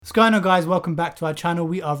What's going on, guys? Welcome back to our channel.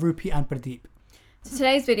 We are Rupi and Pradeep. So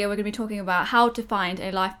today's video we're going to be talking about how to find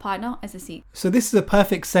a life partner as a Sikh. So this is a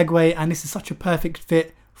perfect segue, and this is such a perfect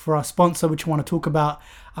fit for our sponsor, which we want to talk about.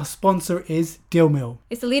 Our sponsor is DealMill.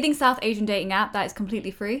 It's the leading South Asian dating app that is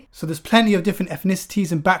completely free. So there's plenty of different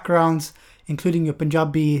ethnicities and backgrounds, including your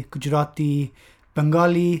Punjabi, Gujarati,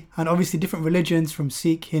 Bengali, and obviously different religions from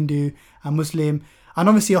Sikh, Hindu, and Muslim, and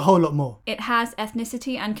obviously a whole lot more. It has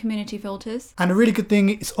ethnicity and community filters. And a really good thing,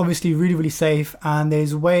 it's obviously really safe, and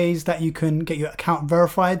there's ways that you can get your account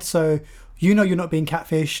verified, so you know you're not being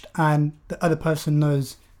catfished and the other person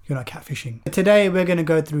knows you're not catfishing. Today we're going to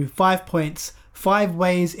go through 5 points, 5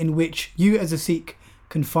 ways in which you as a Sikh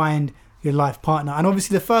can find your life partner. And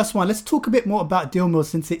obviously the first one, let's talk a bit more about DealMill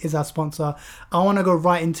since it is our sponsor. I want to go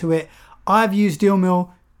right into it. I've used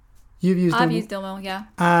DealMill. I've used DealMill, yeah.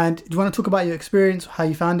 And do you want to talk about your experience, how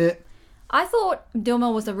you found it? I thought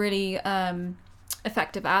DealMill was a really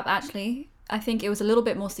effective app, actually. I think it was a little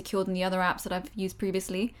bit more secure than the other apps that I've used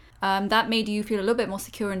previously. That made you feel a little bit more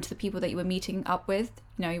secure into the people that you were meeting up with.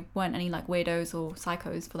 You know, you weren't any like weirdos or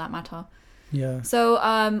psychos for that matter. Yeah. So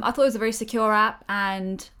I thought it was a very secure app,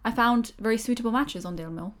 and I found very suitable matches on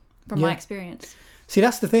DealMill from my experience. See,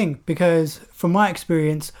 that's the thing, because from my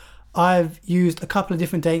experience, I've used a couple of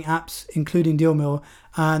different dating apps, including DealMill,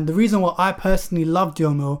 and the reason why I personally love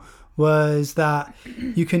DealMill was that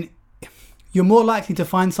you're more likely to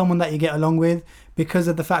find someone that you get along with because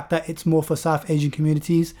of the fact that it's more for South Asian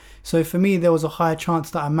communities. So for me, there was a higher chance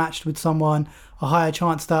that I matched with someone, a higher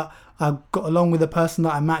chance that I got along with the person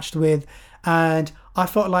that I matched with, and I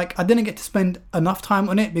felt like I didn't get to spend enough time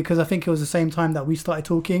on it because I think it was the same time that we started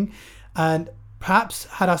talking, and perhaps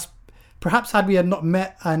had we had not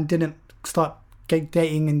met and didn't start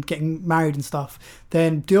dating and getting married and stuff,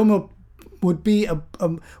 then DealMill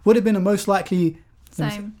would have been a most likely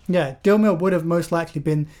Same. Yeah, DealMill would have most likely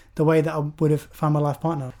been the way that I would have found my life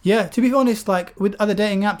partner. Yeah, to be honest, like with other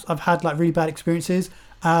dating apps, I've had like really bad experiences,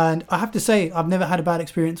 and I have to say I've never had a bad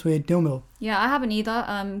experience with DealMill. Yeah, I haven't either.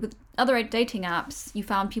 With other dating apps, you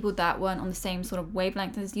found people that weren't on the same sort of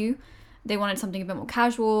wavelength as you. They wanted something a bit more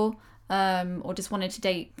casual, or just wanted to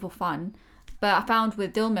date for fun. But I found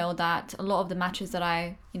with DealMill that a lot of the matches that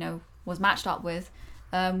I, was matched up with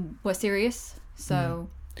were serious. So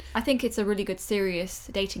I think it's a really good serious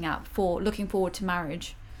dating app for looking forward to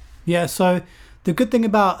marriage. Yeah, so the good thing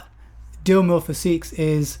about DealMill for Sikhs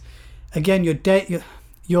is, again,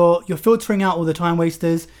 you're filtering out all the time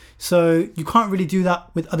wasters. So you can't really do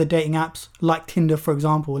that with other dating apps like Tinder, for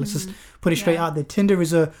example. Let's just put it straight out there. Tinder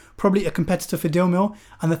is probably a competitor for DealMill,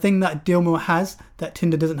 and the thing that DealMill has that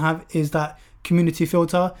Tinder doesn't have is that community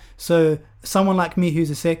filter. So someone like me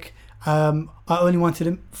who's a Sikh, I only wanted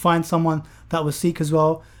to find someone that was Sikh as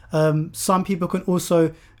well. Some people can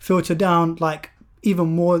also filter down like even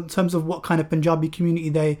more in terms of what kind of Punjabi community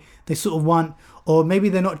they sort of want, or maybe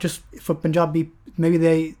they're not just for Punjabi, maybe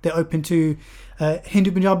they're open to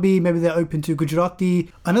Hindu Punjabi, maybe they're open to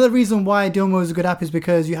Gujarati. Another reason why DealMill is a good app is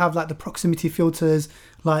because you have like the proximity filters.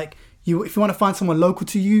 Like if you want to find someone local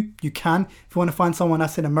to you, you can. If you want to find someone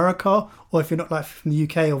that's in America, or if you're not like from the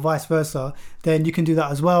UK or vice versa, then you can do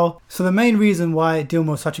that as well. So the main reason why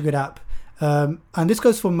DealMill is such a good app, and this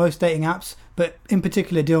goes for most dating apps, but in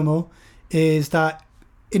particular DealMill, is that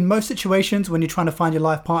in most situations when you're trying to find your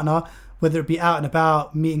life partner, whether it be out and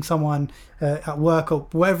about, meeting someone at work or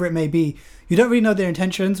whatever it may be, you don't really know their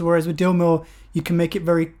intentions. Whereas with DealMill, you can make it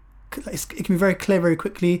it can be very clear very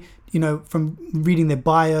quickly, from reading their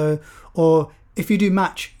bio, or if you do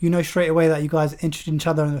match, you know straight away that you guys are interested in each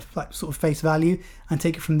other on like sort of face value, and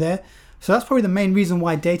take it from there. So that's probably the main reason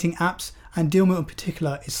why dating apps, and DealMill in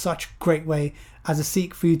particular, is such a great way as a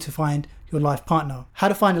Sikh for you to find your life partner. How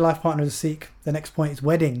to find a life partner as a Sikh. The next point is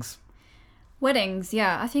weddings. Weddings,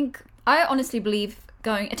 yeah. I honestly believe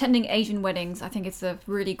attending Asian weddings, I think it's a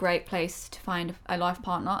really great place to find a life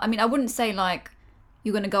partner. I mean, I wouldn't say like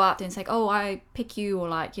you're going to go out there and say, oh, I pick you, or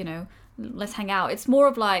like, let's hang out. It's more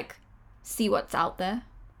of like, see what's out there.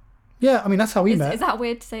 Yeah, I mean, that's how we met. Is that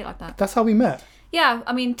weird to say it like that? That's how we met. Yeah,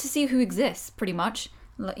 I mean, to see who exists, pretty much,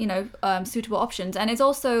 suitable options. And it's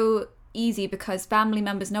also easy because family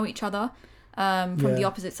members know each other from the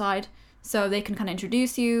opposite side. So they can kind of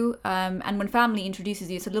introduce you. And when family introduces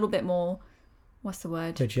you, it's a little bit more, what's the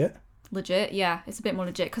word? Legit, yeah. It's a bit more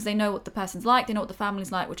legit because they know what the person's like. They know what the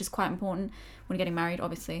family's like, which is quite important when getting married,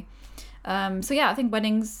 obviously. So yeah, I think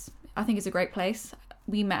weddings, is a great place.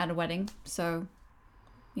 We met at a wedding. So,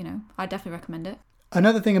 I definitely recommend it.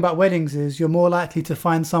 Another thing about weddings is you're more likely to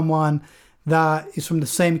find someone that is from the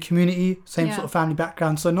same community, sort of family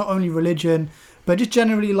background. So not only religion, but just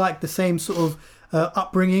generally like the same sort of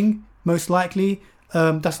upbringing, most likely.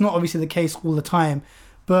 That's not obviously the case all the time,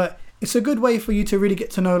 but it's a good way for you to really get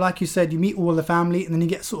to know, like you said, you meet all the family and then you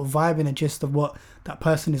get sort of vibe and a gist of what that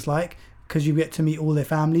person is like, because you get to meet all their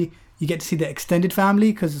family. You get to see their extended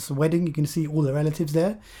family because it's a wedding. You can see all the relatives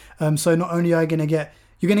there. So not only are you going to get,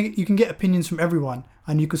 you can get opinions from everyone,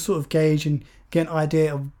 and you can sort of gauge and get an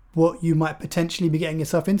idea of what you might potentially be getting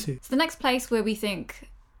yourself into. So the next place where we think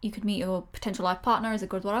you could meet your potential life partner is a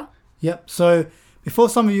Gurdwara. Yep. So before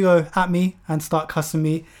some of you go at me and start cussing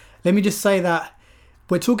me, let me just say that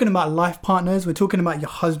we're talking about life partners. We're talking about your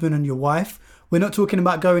husband and your wife. We're not talking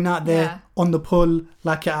about going out there on the pull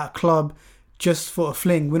like at a club just for a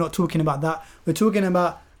fling. We're not talking about that. We're talking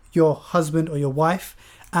about your husband or your wife.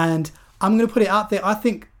 And I'm going to put it out there. I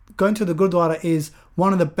think going to the Gurdwara is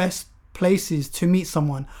one of the best places to meet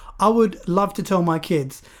someone. I would love to tell my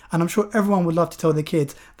kids, and I'm sure everyone would love to tell their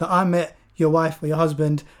kids, that I met your wife or your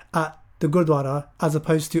husband at the Gurdwara, as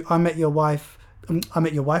opposed to I met your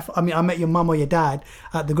mum or your dad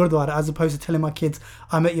at the Gurdwara, as opposed to telling my kids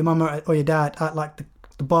I met your mum or your dad at like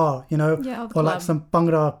the bar, you know, or like some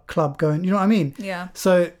Bhangra club going, you know what I mean? Yeah.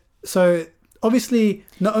 So obviously,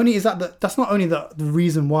 not only is that's not only the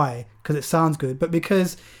reason why, because it sounds good, but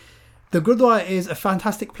because the Gurdwara is a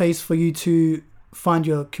fantastic place for you to find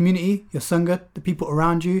your community, your Sangat, the people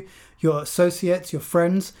around you, your associates, your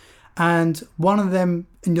friends, and one of them,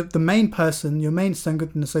 and the main person, your main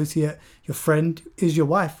Sangat and associate, your friend, is your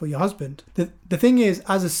wife or your husband. The thing is,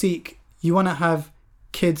 as a Sikh, you want to have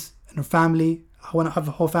kids and a family. I want to have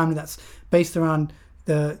a whole family that's based around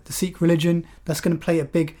the Sikh religion, that's going to play a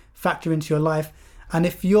big factor into your life. And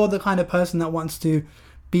if you're the kind of person that wants to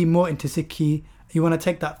be more into Sikhi, you want to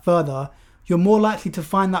take that further, you're more likely to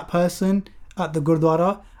find that person at the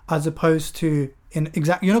Gurdwara as opposed to you're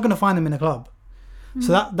not going to find them in a club.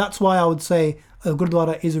 So that's why I would say a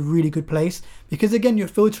Gurdwara is a really good place, because again, you're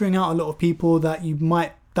filtering out a lot of people that you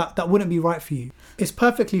might that wouldn't be right for you. It's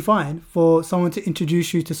perfectly fine for someone to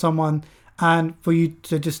introduce you to someone and for you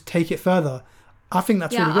to just take it further. I think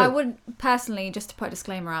that's really good. I would personally, just to put a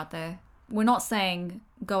disclaimer out there, we're not saying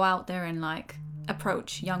go out there and like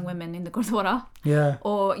approach young women in the Gurdwara. Yeah.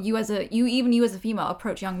 Or you as a female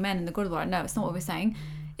approach young men in the Gurdwara. No, it's not what we're saying.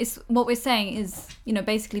 It's what we're saying is, you know,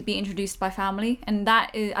 basically be introduced by family, and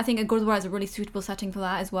that is, I think a Gurdwara is a really suitable setting for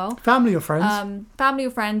that as well. Family or friends. Family or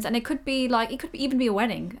friends, and it could even be a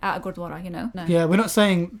wedding at a Gurdwara, you know. No. Yeah, we're not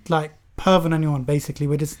saying like perv on anyone. Basically,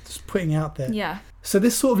 we're just putting it out there. Yeah. So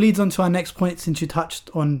this sort of leads on to our next point, since you touched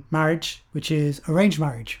on marriage, which is arranged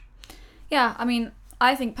marriage. Yeah, I mean,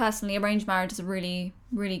 I think personally arranged marriage is a really,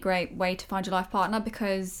 really great way to find your life partner,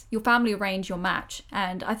 because your family arrange your match,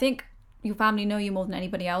 and I think your family know you more than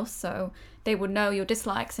anybody else, so they would know your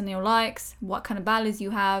dislikes and your likes, what kind of values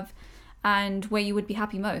you have, and where you would be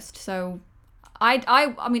happy most. So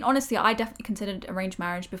I mean, honestly, I definitely considered arranged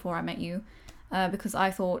marriage before I met you, because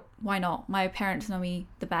I thought, why not? My parents know me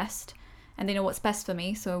the best, and they know what's best for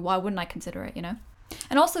me, so why wouldn't I consider it, you know?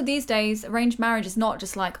 And also these days, arranged marriage is not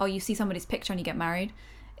just like, oh, you see somebody's picture and you get married.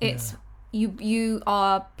 It's you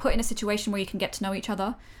are put in a situation where you can get to know each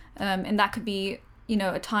other, and that could be, you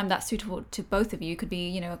know, a time that's suitable to both of you. It could be,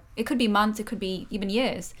 you know, it could be months, it could be even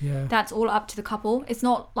years. Yeah. That's all up to the couple. It's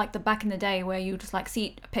not like the back in the day where you just like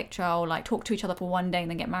see a picture or like talk to each other for one day and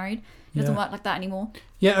then get married. It doesn't work like that anymore.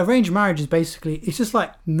 Yeah, arranged marriage is basically, it's just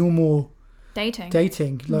like normal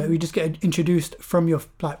dating. Like we just get introduced from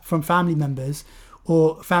from family members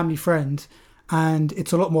or family friends, and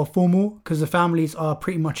it's a lot more formal because the families are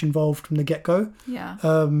pretty much involved from the get-go.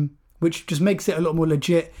 Yeah. Which just makes it a lot more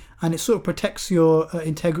legit, and it sort of protects your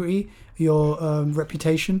integrity, your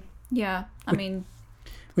reputation. Yeah,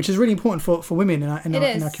 which is really important for women in our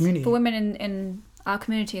community. For women in our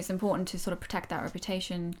community, it's important to sort of protect that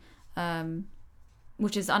reputation,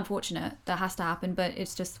 which is unfortunate. That has to happen, but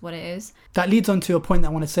it's just what it is. That leads on to a point that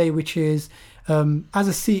I want to say, which is, as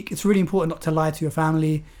a Sikh, it's really important not to lie to your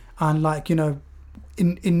family, and like, you know,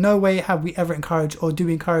 in no way have we ever encouraged or do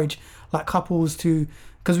we encourage like couples to,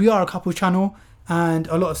 because we are a couple channel, and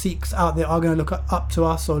a lot of Sikhs out there are going to look up to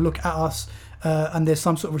us or look at us, and there's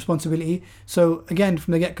some sort of responsibility. So again,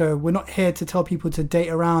 from the get-go, we're not here to tell people to date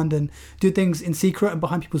around and do things in secret and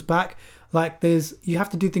behind people's back. Like you have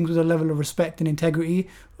to do things with a level of respect and integrity,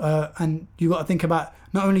 and you got to think about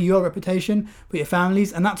not only your reputation but your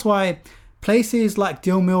families. And that's why places like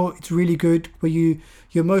Dil Mill, it's really good, where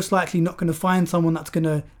you're most likely not going to find someone that's going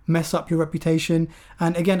to mess up your reputation.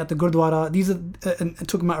 And again, at the Gurdwara, these are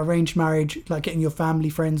talking about arranged marriage, like getting your family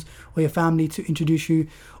friends or your family to introduce you.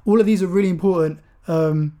 All of these are really important.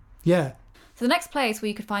 Yeah. So the next place where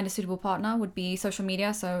you could find a suitable partner would be social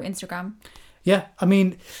media, so Instagram. Yeah, I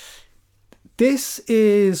mean, this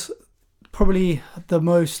is probably the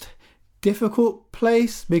most difficult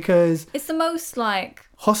place because it's the most like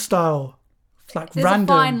hostile. It's like there's random. a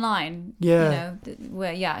fine line. Yeah. You know,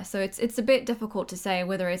 where so it's a bit difficult to say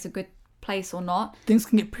whether it's a good place or not. Things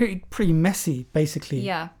can get pretty messy, basically.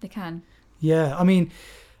 Yeah, they can. Yeah, I mean,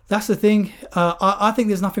 that's the thing. I think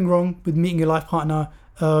there's nothing wrong with meeting your life partner.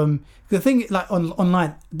 The thing, like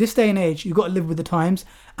online, this day and age, you've got to live with the times.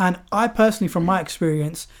 And I personally, from my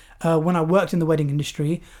experience, when I worked in the wedding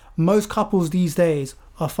industry, most couples these days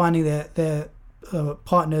are finding their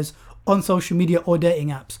partners on social media or dating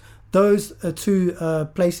apps. Those two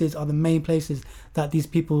places are the main places that these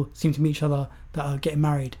people seem to meet each other that are getting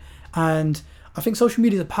married. And I think social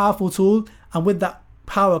media is a powerful tool, and with that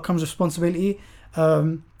power comes responsibility.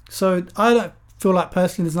 So I don't feel like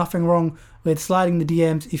personally there's nothing wrong with sliding the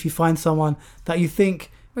DMs if you find someone that you think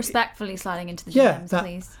respectfully sliding into the DMs,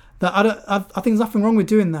 please. I think there's nothing wrong with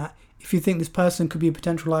doing that if you think this person could be a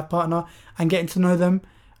potential life partner, and getting to know them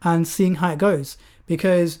and seeing how it goes.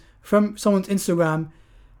 Because from someone's Instagram,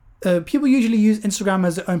 people usually use Instagram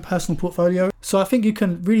as their own personal portfolio. So I think you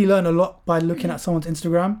can really learn a lot by looking at someone's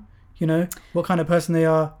Instagram. You know, what kind of person they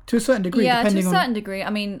are to a certain degree. Yeah, to a certain degree. I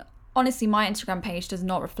mean, honestly, my Instagram page does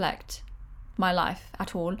not reflect my life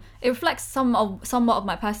at all. It reflects somewhat of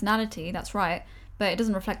my personality, that's right, but it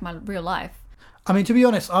doesn't reflect my real life. I mean, to be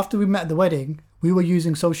honest, after we met at the wedding, we were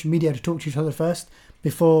using social media to talk to each other first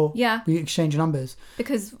before we exchanged numbers.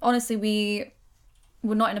 Because honestly, we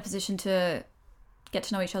were not in a position to get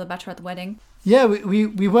to know each other better at the wedding. Yeah,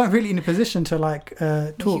 we weren't really in a position to talk.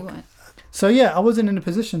 Yes, you weren't. So yeah, I wasn't in a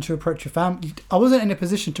position to approach your family. I wasn't in a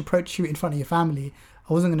position to approach you in front of your family.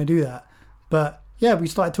 I wasn't going to do that. But yeah, we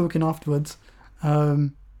started talking afterwards,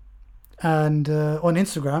 and on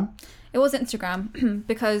Instagram. It was Instagram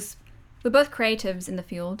because we're both creatives in the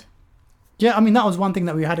field. Yeah, I mean that was one thing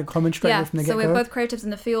that we had in common straight away from the get-go. So we're both creatives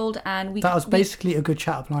in the field, and that was basically a good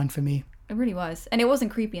chat-up line for me. It really was, and it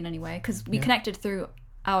wasn't creepy in any way because we connected through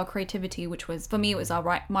our creativity, which was, for me, it was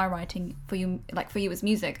my writing. For you, for you, was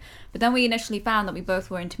music. But then we initially found that we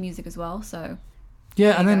both were into music as well. So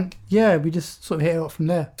yeah, and then we just sort of hit it off from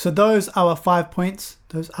there. So those are our 5 points.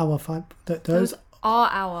 Those are our 5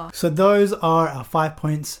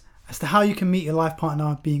 points as to how you can meet your life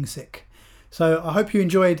partner being sick. So I hope you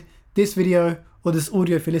enjoyed this video or this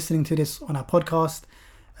audio if you're listening to this on our podcast.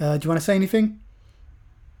 Do you want to say anything?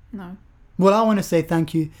 No. Well, I want to say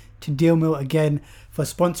thank you to Deal Mill again for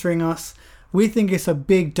sponsoring us. We think it's a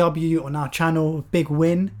big W on our channel, a big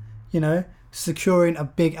win, securing a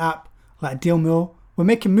big app like Deal Mill. We're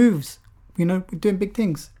making moves, we're doing big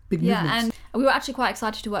things, big movements. And we were actually quite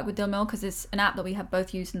excited to work with Deal Mill because it's an app that we have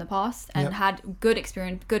both used in the past and had good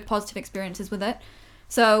positive experiences with it.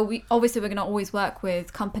 So we're going to always work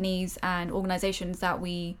with companies and organizations that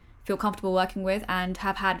we feel comfortable working with and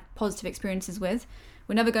have had positive experiences with.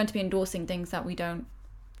 We're never going to be endorsing things that we don't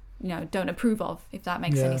approve of, if that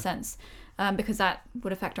makes any sense, because that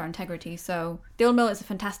would affect our integrity. So Deal Mill is a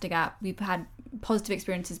fantastic app. We've had positive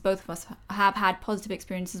experiences. Both of us have had positive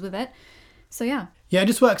experiences with it. So yeah, it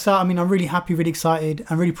just works out. I mean, I'm really happy, really excited,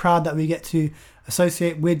 and really proud that we get to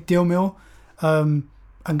associate with Deal Mill.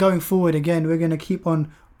 And going forward, again, we're going to keep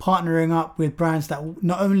on partnering up with brands that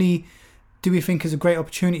not only do we think is a great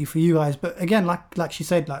opportunity for you guys, but again, like she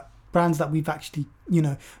said, like brands that we've actually,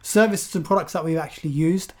 services and products that we've actually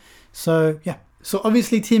used. So yeah. So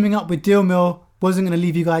obviously teaming up with Deal Mill wasn't going to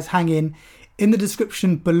leave you guys hanging. In the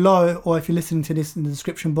description below, or if you're listening to this in the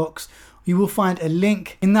description box, you will find a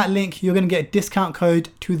link. In that link, you're going to get a discount code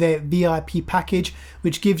to their VIP package,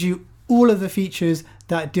 which gives you all of the features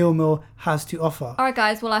that Deal Mill has to offer. All right,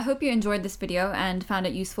 guys. Well, I hope you enjoyed this video and found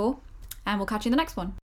it useful, and we'll catch you in the next one.